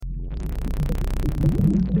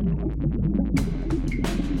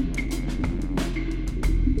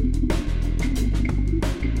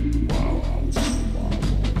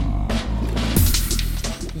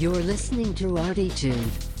You're listening to ArTEEtude,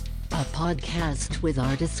 a podcast with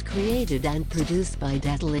artists created and produced by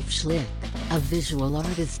Detlef Schlich, a visual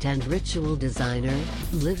artist and ritual designer,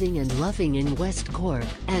 living and loving in West Cork,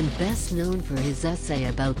 and best known for his essay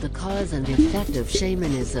about the cause and effect of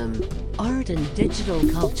shamanism, art and digital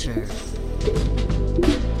culture.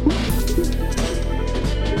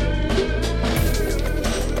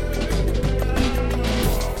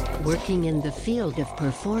 Working in the field of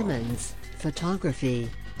performance, photography,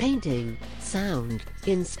 painting, sound,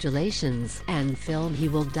 installations, and film, he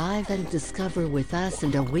will dive and discover with us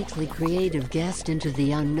and a weekly creative guest into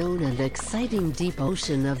the unknown and exciting deep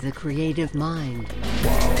ocean of the creative mind.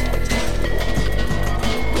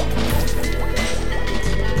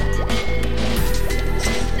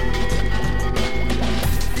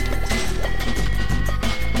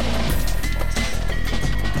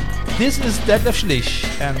 This is Detlef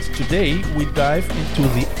Schlich, and today we dive into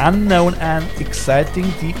the unknown and exciting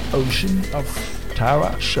deep ocean of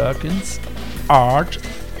Tara Sherkin's art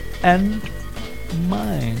and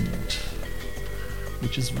mind,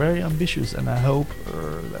 which is very ambitious, and I hope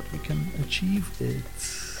that we can achieve it.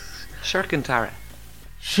 Sherkin Tara.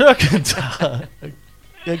 Sherkin Tara.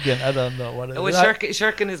 Again, I don't know what it is.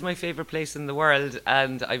 Sherkin is my favourite place in the world,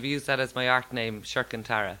 and I've used that as my art name, Sherkin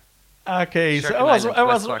Tara. Okay, so I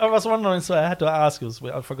was wondering, so I had to ask you.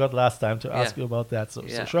 I forgot last time to ask you about that. So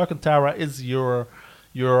Sherkin Tara is your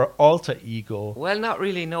alter ego. Well, not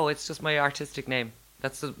really. No, it's just my artistic name.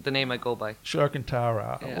 That's the name I go by. Sherkin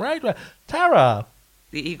Tara. Yeah. Right. Tara.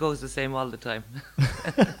 The ego is the same all the time.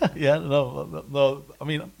 Yeah, no. I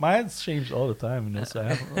mean, mine's changed all the time. You know, so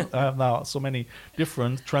I have now so many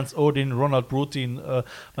different Transodin, Ronald Brutin.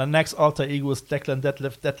 My next alter ego is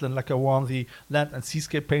Detlef like I won the land and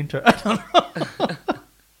seascape painter. I don't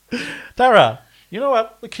know. Tara, you know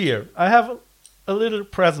what? Look here. I have a little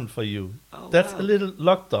present for you. Oh, that's wow. A little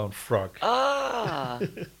lockdown frog. Ah,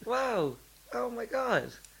 wow. Oh my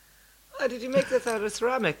God. Oh, did you make this out of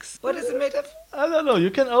ceramics? What is it made of? I don't know.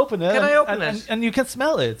 You can open it. Can I open it? And you can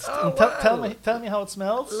smell it. Oh, and wow. tell me how it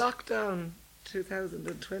smells. Lockdown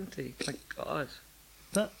 2020. My God.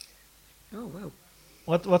 Oh, wow.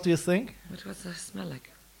 What do you think? What's that smell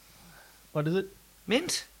like? What is it?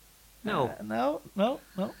 Mint? No. No.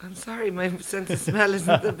 I'm sorry, my sense of smell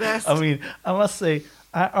isn't the best. I mean, I must say,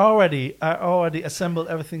 I already assembled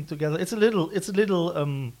everything together. It's a little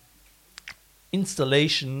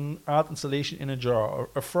art installation in a jar,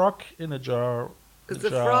 a frog in a jar. It's a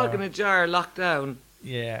frog in a jar, locked down.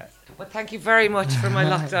 Yeah. Well, thank you very much for my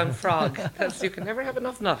lockdown frog. You can never have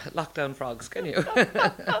enough lockdown frogs, can you?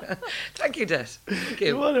 Thank you, Det. Thank you.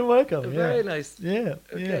 You're more than welcome. Very nice. Yeah.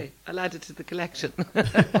 Okay, I'll add it to the collection.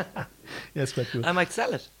 Yeah, it's quite good. I might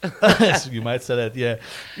sell it. Yes, you might sell it.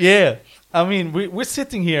 Yeah. I mean, we're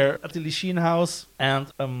sitting here at the Lichin House,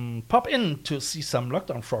 and pop in to see some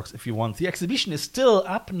lockdown frogs if you want. The exhibition is still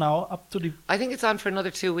up now, up to the. I think it's on for another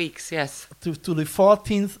 2 weeks. Yes. To the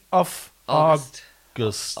 14th of August.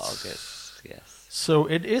 August, yes. So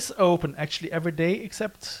it is open actually every day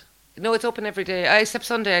except. No, it's open every day except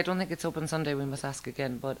Sunday. I don't think it's open Sunday. We must ask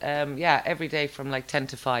again. But yeah, every day from like 10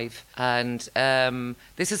 to 5. And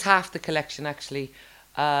this is half the collection actually.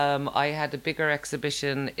 I had a bigger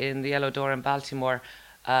exhibition in the Yellow Door in Baltimore,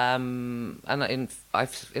 and in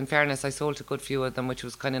fairness, I sold a good few of them, which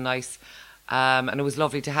was kind of nice. And it was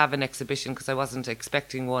lovely to have an exhibition because I wasn't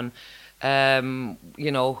expecting one,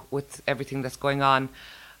 with everything that's going on.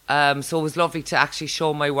 So it was lovely to actually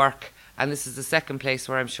show my work. And this is the second place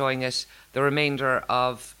where I'm showing it, the remainder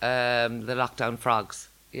of the lockdown frogs.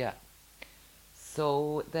 Yeah.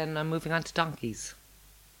 So then I'm moving on to donkeys.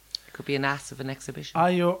 It could be an ass of an exhibition.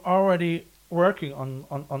 Are you already working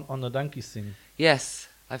on the donkeys thing? Yes,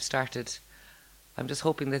 I've started. I'm just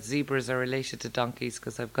hoping that zebras are related to donkeys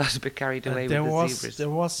because I've got a bit carried away with the zebras. There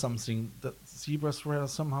was something that zebras were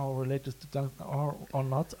somehow related to donkeys or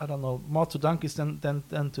not. I don't know. More to donkeys than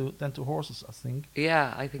to horses, I think.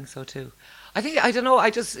 Yeah, I think so too. I don't know. I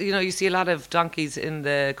just you see a lot of donkeys in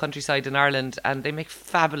the countryside in Ireland, and they make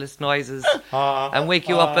fabulous noises and wake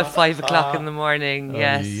you up at 5 o'clock in the morning.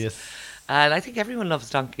 Yes. And I think everyone loves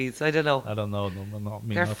donkeys. I don't know. No,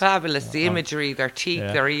 they're fabulous. The imagery, their teeth,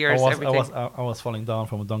 their ears, everything. I was falling down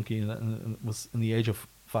from a donkey and it was in the age of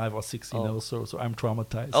 5 or 6, so I'm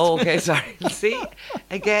traumatized. Oh, okay, sorry. See,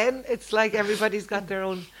 again, it's like everybody's got their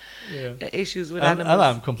own Yeah. issues with And animals.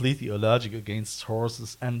 I'm completely allergic against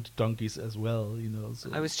horses and donkeys as well, So.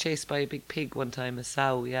 I was chased by a big pig one time, a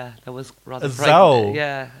sow. Yeah, that was rather A frightening. sow?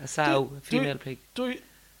 Yeah, a sow, a female pig.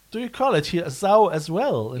 Do you call it here a sow as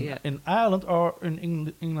well in Ireland or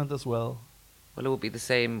in England as well? Well, it would be the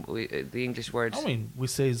same. The English word. I mean, we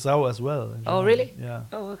say sow as well. in Oh, German. really? Yeah.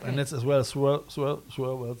 Oh, okay. And it's as well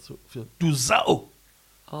du Sau.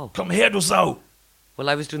 Oh, Come here, du Sau. well,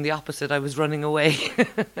 I was doing the opposite. I was running away.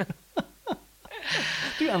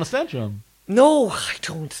 Do you understand German? No, I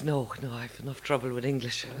don't. No, I have enough trouble with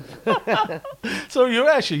English. So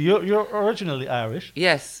you're originally Irish.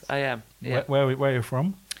 Yes, I am. Yeah. Where are you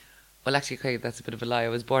from? Well, actually, okay, that's a bit of a lie. I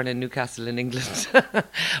was born in Newcastle in England,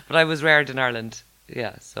 but I was reared in Ireland.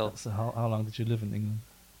 Yeah, so So how long did you live in England?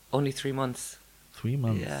 only 3 months. 3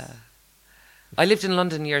 months. Yeah. I lived in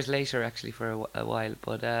London years later, actually, for a while,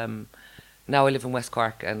 but now I live in West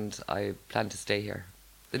Cork and I plan to stay here.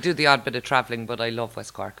 I do the odd bit of travelling, but I love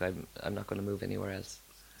West Cork. I'm not going to move anywhere else.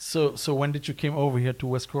 So when did you came over here to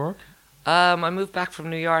West Cork? I moved back from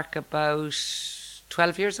New York about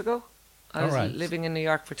 12 years ago. I was Alright. living in New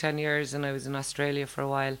York for 10 years and I was in Australia for a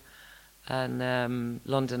while and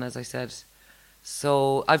London, as I said.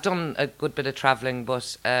 So I've done a good bit of travelling,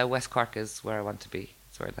 but West Cork is where I want to be.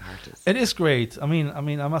 It's where the heart is. It is great. I mean,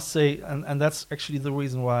 I must say, and that's actually the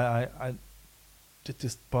reason why I did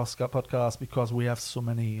this podcast, because we have so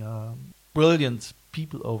many brilliant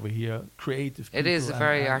people over here, creative people. It is a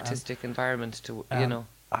very and artistic environment to,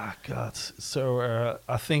 Ah, God. So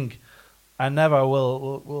I think I never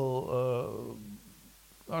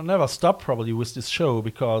I'll never stop probably with this show,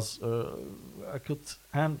 because I could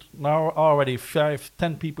hand now already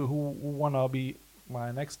 5-10 people who wanna be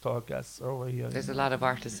my next talk guests over here. There's a lot of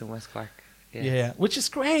artists in West Cork. Yes. Yeah, which is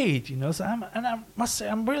great, So I must say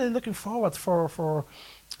I'm really looking forward for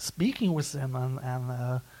speaking with them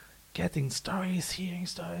and getting stories, hearing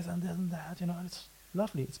stories, and this and that. It's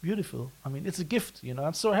lovely. It's beautiful. I mean, it's a gift.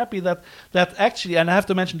 I'm so happy that actually, and I have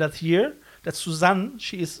to mention that here, that Suzanne,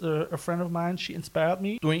 she is a friend of mine. She inspired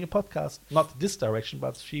me doing a podcast, not this direction,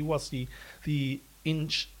 but she was the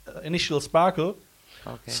initial sparkle.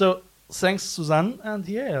 Okay. So thanks, Suzanne, and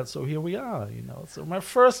so here we are. So my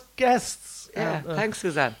first guests. Yeah, and, thanks,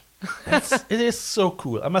 Suzanne. it is so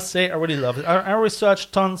cool. I must say, I really love it. I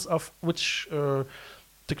researched tons of which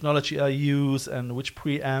technology I use and which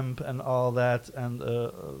preamp and all that. And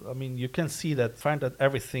I mean, you can see that, find that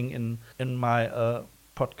everything in my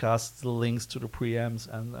podcast, the links to the preamps,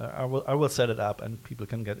 and I will set it up, and people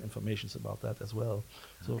can get information about that as well.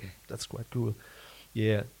 So Okay. that's quite cool.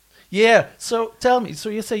 Yeah. Yeah. So tell me. So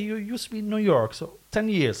you say you used to be in New York. So 10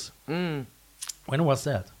 years. Mm. When was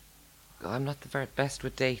that? I'm not the very best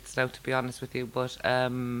with dates now, to be honest with you, but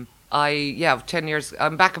 10 years.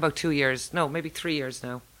 I'm back about 2 years. No, maybe 3 years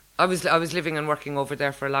now. I was living and working over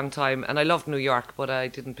there for a long time, and I loved New York, but I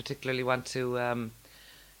didn't particularly want to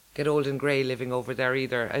get old and grey living over there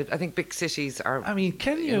either. I think big cities are. I mean,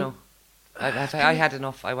 can you? I had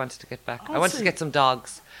enough. I wanted to get back. I wanted to see. get some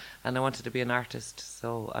dogs, and I wanted to be an artist,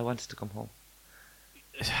 so I wanted to come home.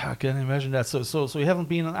 I can imagine that. So you haven't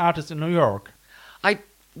been an artist in New York?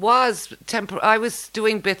 I was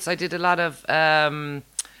doing bits. I did a lot of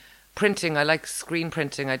printing. I like screen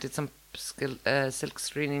printing. I did some silk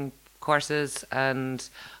screening courses, and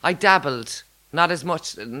I dabbled. Not as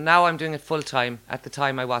much. Now I'm doing it full time. At the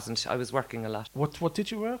time I wasn't. I was working a lot. What did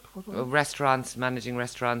you work? Restaurants, managing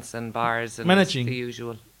restaurants and bars and Managing? the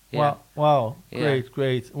usual. Yeah. Wow. Yeah.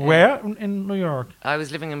 Great. Where in New York? I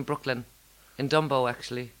was living in Brooklyn, in Dumbo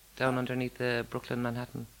actually, down underneath the Brooklyn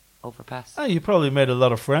Manhattan overpass. Oh, you probably made a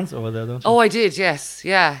lot of friends over there, don't you? Oh, I did, yes.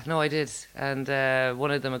 Yeah, no, I did. And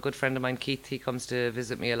one of them, a good friend of mine, Keith, he comes to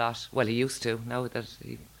visit me a lot. Well, he used to. Now that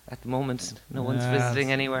at the moment, no one's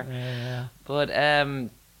visiting anywhere. Yeah. But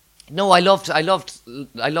no, I loved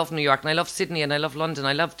New York, and I loved Sydney, and I loved London.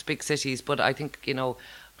 I loved big cities, but I think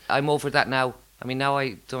I'm over that now. I mean, now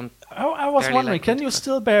I don't. I was barely wondering, like can it, you but-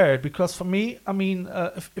 still bear it? Because for me, I mean,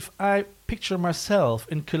 if I picture myself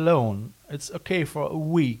in Cologne, it's okay for a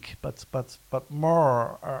week, but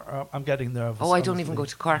more, I'm getting nervous. Oh, I don't even honestly. go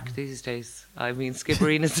to Cork these days. I mean,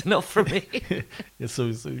 Skibbereen is enough for me. Yeah, so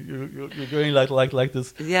you're going like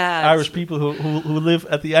this Yeah, Irish people who live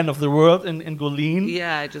at the end of the world in Goleen.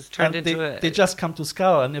 Yeah, I just turned And into they just come to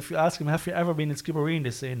Scal, and if you ask them, have you ever been in Skibbereen,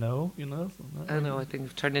 they say no. I know. I think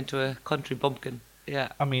I've turned into a country bumpkin. Yeah.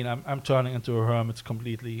 I mean, I'm turning into a hermit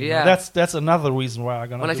completely. Yeah. That's another reason why I'm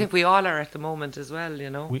gonna. Well, I think we all are at the moment as well.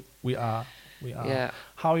 we are. Yeah.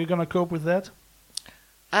 How are you gonna cope with that?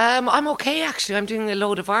 I'm okay actually. I'm doing a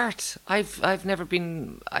load of art. I've never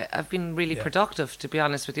been. I've been really productive, to be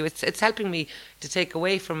honest with you. It's helping me to take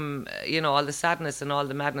away from all the sadness and all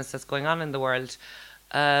the madness that's going on in the world.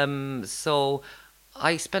 So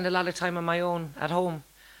I spend a lot of time on my own at home.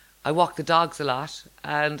 I walk the dogs a lot,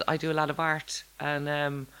 and I do a lot of art, and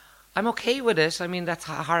I'm okay with it. I mean, that's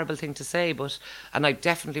a horrible thing to say, and I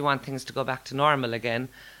definitely want things to go back to normal again,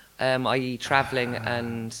 i.e. travelling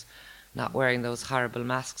and not wearing those horrible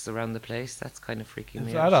masks around the place. That's kind of freaking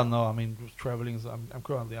me out. I don't know. I mean, traveling. I'm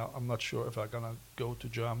currently. I'm not sure if I'm gonna go to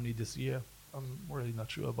Germany this year. I'm really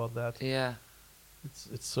not sure about that. Yeah.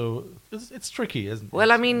 It's tricky, isn't it?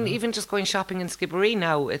 Well, I mean, even just going shopping in Skibbereen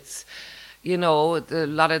now, it's a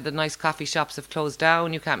lot of the nice coffee shops have closed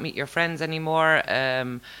down. You can't meet your friends anymore.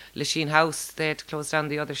 Lachine House, they had to close down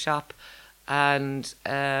the other shop, and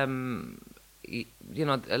a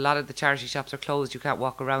lot of the charity shops are closed. You can't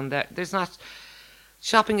walk around there.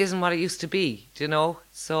 Shopping isn't what it used to be,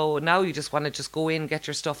 So now you just want to just go in, get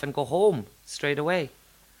your stuff, and go home straight away.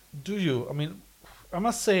 Do you? I mean, I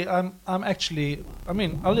must say, I'm actually. I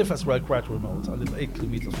mean, I live as well quite remote. I live 8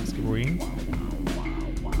 kilometers from Skibbereen.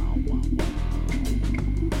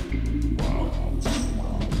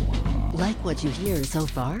 Like what you hear so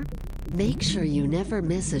far? Make sure you never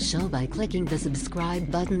miss a show by clicking the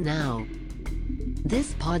subscribe button now.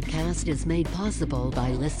 This podcast is made possible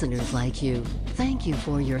by listeners like you. Thank you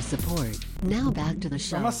for your support. Now back to the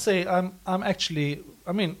show. I must say, I'm actually.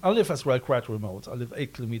 I mean, I live as well quite remote. I live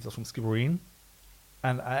 8 kilometers from Skibbereen,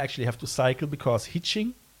 and I actually have to cycle because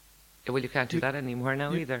hitching. Well, you can't do that anymore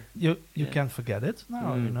now either. You can't forget it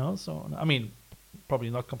now, So I mean, probably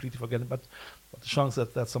not completely forget it, but the chance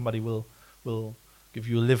that somebody will give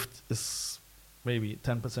you a lift is maybe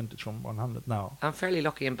 10% from 100 now. I'm fairly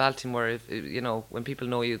lucky in Baltimore. If when people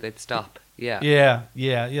know you, they'd stop. Yeah.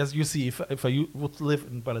 Yes, you see, if I would live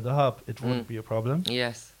in Balladahab, it wouldn't be a problem.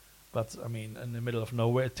 Yes. But I mean, in the middle of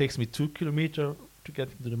nowhere, it takes me 2 kilometers to get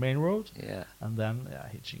to the main road. Yeah. And then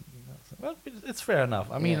hitching. Well, it's fair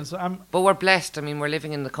enough. I mean, so But we're blessed. I mean, we're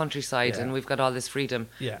living in the countryside, and we've got all this freedom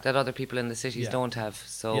that other people in the cities don't have.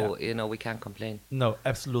 So we can't complain. No,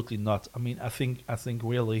 absolutely not. I mean, I think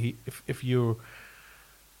really, if you're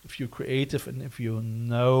creative and if you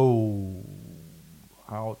know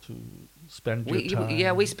how to spend your time.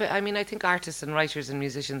 I mean, I think artists and writers and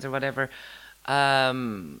musicians or whatever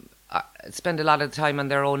spend a lot of time on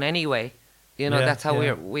their own anyway. That's how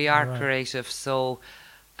we are creative. So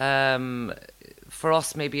for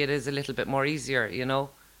us, maybe it is a little bit more easier.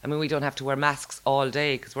 I mean, we don't have to wear masks all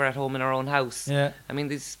day because we're at home in our own house. Yeah. I mean,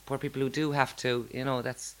 these poor people who do have to.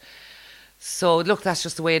 That's so. Look, that's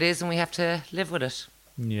just the way it is, and we have to live with it.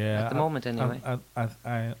 Yeah. At the moment, anyway.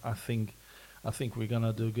 I think we're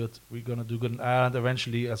gonna do good. We're gonna do good, and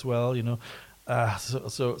eventually as well.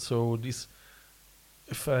 So this.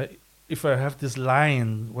 If I have this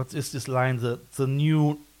line, what is this line? The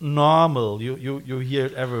new normal. You hear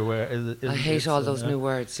it everywhere. I hate all those new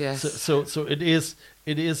words. Yes. So it is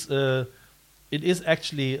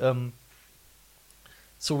actually.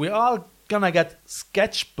 So we're all gonna get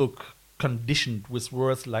sketchbook conditioned with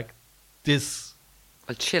words like this.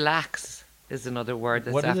 Well, chillax is another word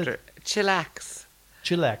that's what after is it? Chillax.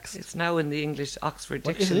 Chillax. It's now in the English Oxford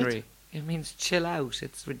Dictionary. It means chill out.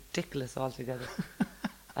 It's ridiculous altogether.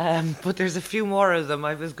 But there's a few more of them.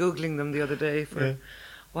 I was Googling them the other day for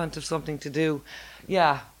want of something to do.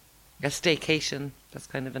 Yeah. A staycation. That's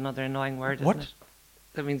kind of another annoying word, isn't it?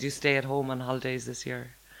 That means you stay at home on holidays this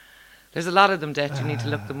year. There's a lot of them, Det. You need to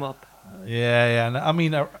look them up. Yeah. No, I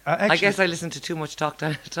mean, I guess I listen to too much talk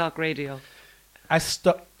radio. I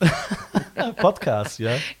stopped podcast.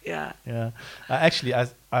 Yeah.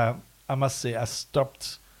 I must say I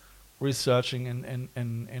stopped researching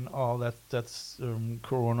in all that's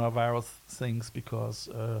coronavirus things because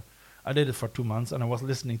I did it for 2 months and I was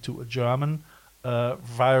listening to a German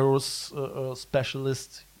virus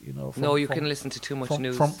specialist. You can listen to too much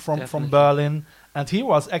news from Berlin, and he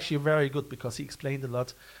was actually very good because he explained a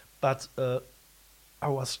lot. But I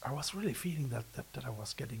was really feeling that I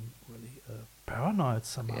was getting really paranoid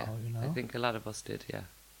somehow. I think a lot of us did. Yeah,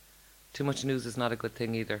 too much news is not a good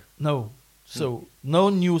thing either. No. So no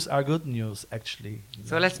news are good news, actually.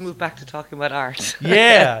 So let's move back to talking about art.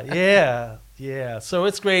 Yeah. So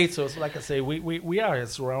it's great. So like I say, we are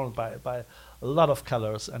surrounded by a lot of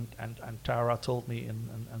colors, and Tara told me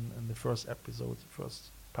in the first episode, the first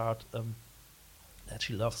part, that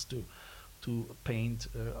she loves to paint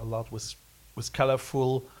a lot with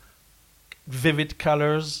colorful, vivid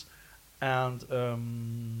colors, and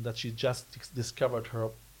that she just discovered her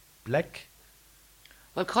black.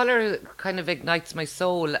 Well, colour kind of ignites my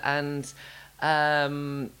soul, and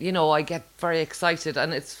you know, I get very excited.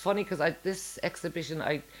 And it's funny because this exhibition,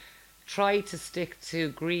 I try to stick to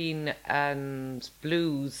green and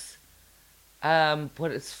blues.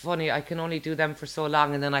 But it's funny, I can only do them for so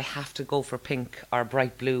long, and then I have to go for pink or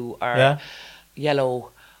bright blue or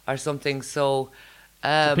yellow or something. So,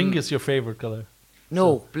 pink is your favorite color?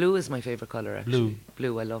 No, blue is my favorite color. Actually,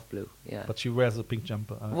 Blue, I love blue. Yeah. But she wears a pink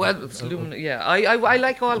jumper. Well, it's yeah. I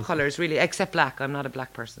like all colors really, except black. I'm not a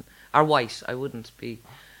black person. Or white. I wouldn't be.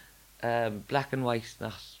 Black and white,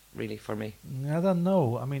 not really for me. I don't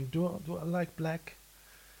know. I mean, do I like black?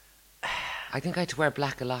 I think I had to wear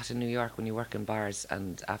black a lot in New York when you work in bars,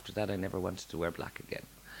 and after that I never wanted to wear black again.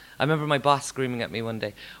 I remember my boss screaming at me one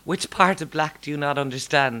day, "Which part of black do you not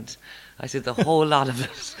understand?" I said, "The whole lot of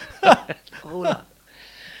it." The whole lot.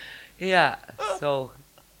 Yeah, so,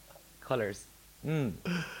 colours.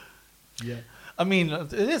 Yeah. I mean,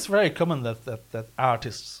 it is very common that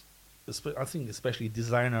artists, I think especially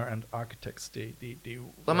designer and architects, they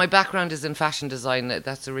Well, my background is in fashion design.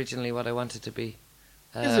 That's originally what I wanted to be.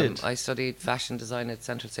 Is it? I studied fashion design at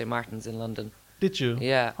Central St. Martin's in London. Did you?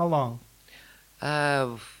 Yeah. How long?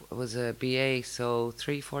 It was a BA, so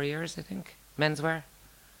 3-4 years, I think, menswear.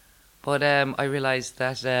 But I realised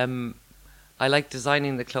that I like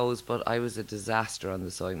designing the clothes, but I was a disaster on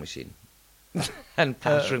the sewing machine and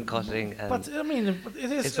pattern cutting. And but I mean,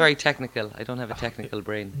 it is. it's very technical. I don't have a technical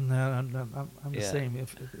brain. No, I'm the same.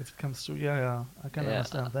 If it comes to I can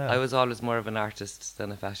understand that. I was always more of an artist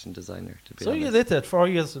than a fashion designer, to be so honest. you did that 4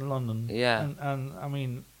 years in London. Yeah. And I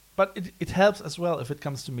mean, but it helps as well if it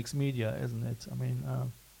comes to mixed media, isn't it? I mean,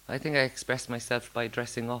 I think I expressed myself by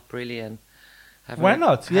dressing up, really, and why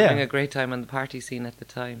not? having a great time on the party scene at the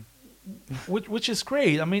time. Which is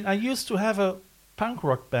great. I mean, I used to have a punk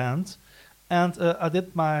rock band, and I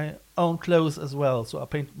did my own clothes as well. So I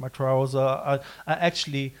painted my trouser. I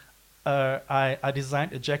actually I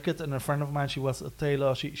designed a jacket, and a friend of mine, she was a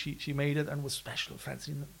tailor. She made it and was special,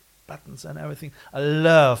 fancy buttons and everything. I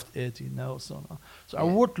loved it, So I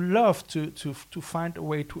would love to find a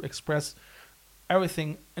way to express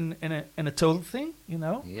everything in a total thing,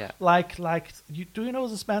 Yeah. Like do you know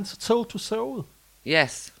this band Soul to Soul?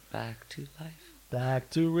 Yes. Back to life. Back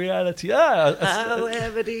to reality.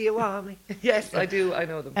 However do you want me? Yes, I do. I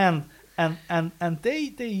know them. And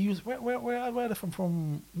they use where are they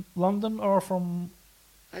from London or from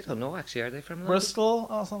I don't know actually. Are they from London? Bristol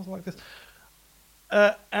or something like this?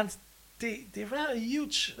 And they were a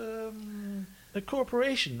huge a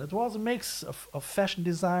corporation. It was a mix of fashion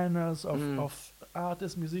designers, of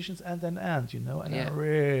artists, musicians, and. And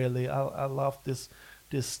I love this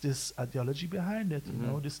ideology behind it,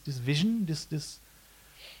 this vision, this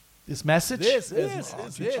message. This is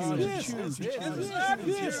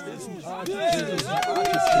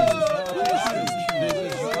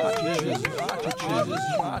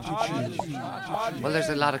Well, there's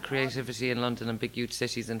a lot of creativity in London and big, huge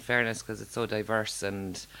cities, in fairness, because it's so diverse,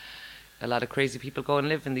 and a lot of crazy people go and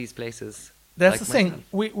live in these places. That's like the thing.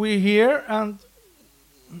 myself. We're here, and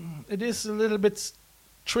it is a little bit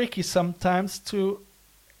tricky sometimes to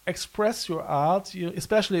express your art,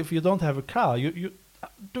 especially if you don't have a car.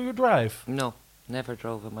 Do you drive? No, never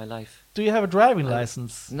drove in my life. Do you have a driving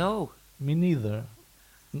license? No. Me neither.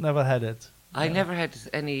 Never had it. I never had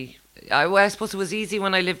any. I suppose it was easy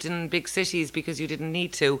when I lived in big cities because you didn't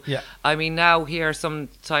need to. Yeah. I mean, now here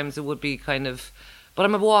sometimes it would be kind of. But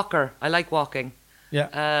I'm a walker. I like walking. Yeah.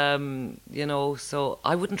 So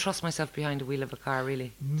I wouldn't trust myself behind the wheel of a car,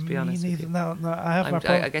 really, to be honest with you. No, I have my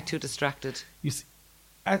problem. I get too distracted. You see,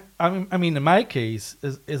 I mean, in my case,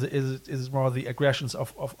 is more the aggressions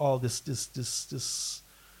of all this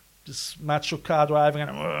macho car driving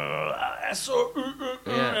and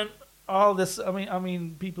and all this. I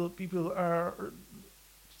mean, people are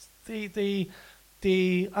they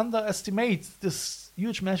underestimate this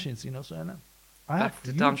huge machines, So I have Back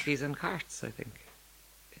to donkeys and carts, I think.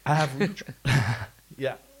 I have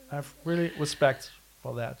I have really respect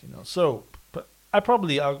for that, So. I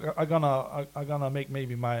probably are gonna make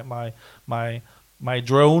maybe my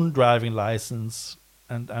drone driving license,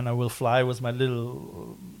 and I will fly with my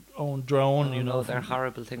little own drone. No, they're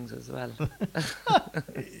horrible things as well.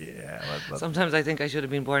 Yeah. But Sometimes I think I should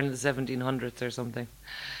have been born in the 1700s or something.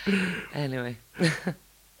 Anyway.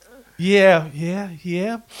 Yeah.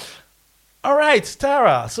 All right,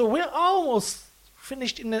 Tara. So we're almost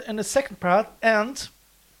finished in the second part, and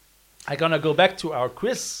I'm gonna go back to our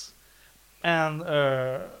quiz. And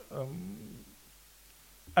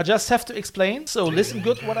I just have to explain, so listen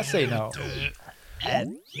good what I say now.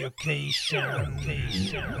 education.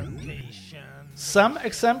 Some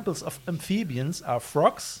examples of amphibians are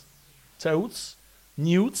frogs, toads,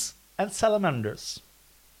 newts, and salamanders.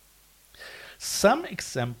 Some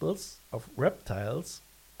examples of reptiles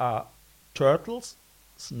are turtles,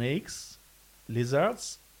 snakes,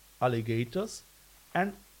 lizards, alligators,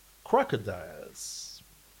 and crocodiles.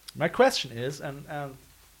 My question is, and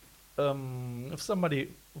if somebody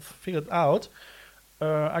figured out,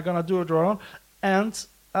 I'm gonna do a drawing, and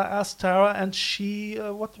I asked Tara, and she,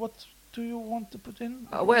 what do you want to put in?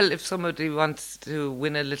 Well, if somebody wants to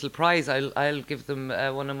win a little prize, I'll give them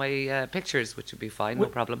one of my pictures, which would be fine, no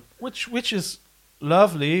problem. Which is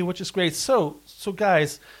lovely, which is great. So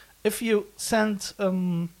guys, if you send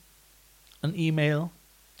an email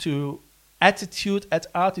to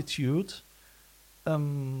ArTEEtude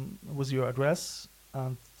with your address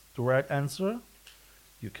and the right answer,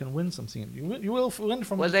 you can win something. You will win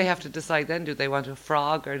from. Well, they have to decide then. Do they want a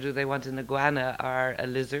frog, or do they want an iguana, or a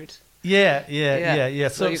lizard? Yeah.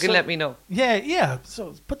 So you can let me know. Yeah.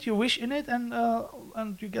 So put your wish in it, and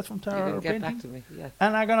you get from Tara You can get painting. back to me. Yeah.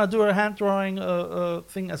 And I'm gonna do a hand drawing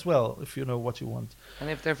thing as well, if you know what you want. And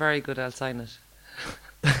if they're very good, I'll sign it.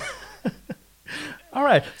 All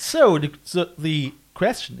right. So the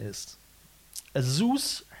question is: a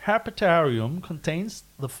zoo's herpetarium contains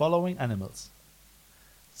the following animals: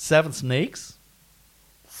 7 snakes,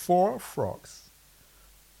 4 frogs,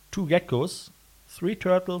 2 geckos, 3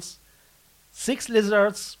 turtles, 6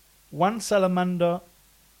 lizards, 1 salamander,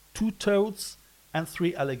 2 toads, and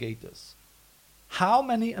 3 alligators. How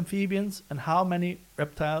many amphibians and how many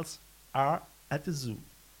reptiles are at the zoo?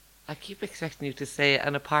 I keep expecting you to say,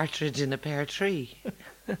 and a partridge in a pear tree.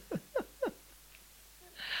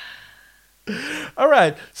 All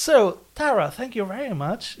right. So, Tara, thank you very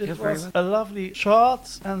much. It You're very was welcome. a lovely,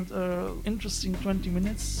 short, and interesting 20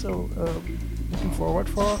 minutes. So, looking forward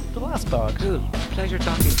for the last part. Cool. Pleasure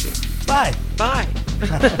talking to you. Bye. Bye.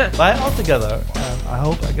 Bye altogether. And I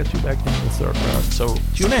hope I get you back in the third part. So,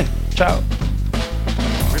 tune in. Ciao.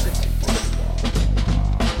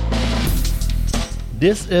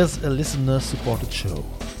 This is a listener-supported show.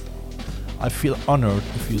 I feel honored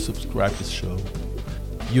if you subscribe this show.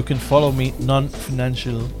 You can follow me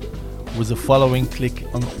non-financial with the following click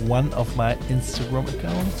on one of my Instagram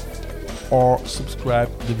accounts, or subscribe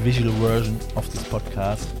to the visual version of this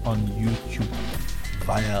podcast on YouTube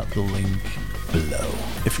via the link below.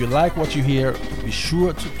 If you like what you hear, be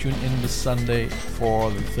sure to tune in this Sunday for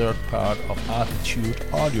the third part of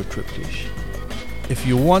ArTEEtude audio triptych. If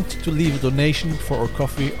you want to leave a donation for a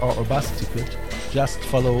coffee or a bus ticket, just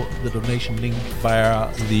follow the donation link via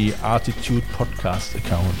the ArTEEtude podcast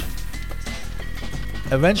account.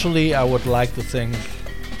 Eventually, I would like to thank,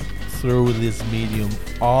 through this medium,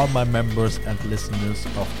 all my members and listeners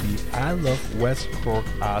of the I Love West Cork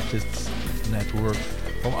Artists Network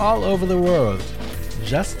from all over the world.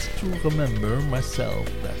 Just to remember myself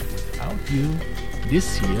that without you,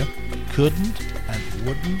 this year couldn't and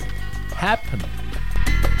wouldn't happen.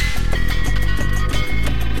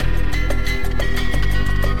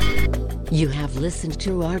 You have listened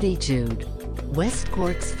to ArTEEtude, West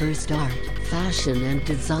Cork's first art, fashion and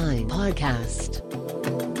design podcast.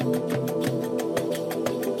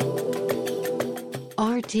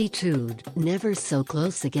 ArTEEtude, never so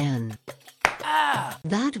close again.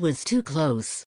 That was too close.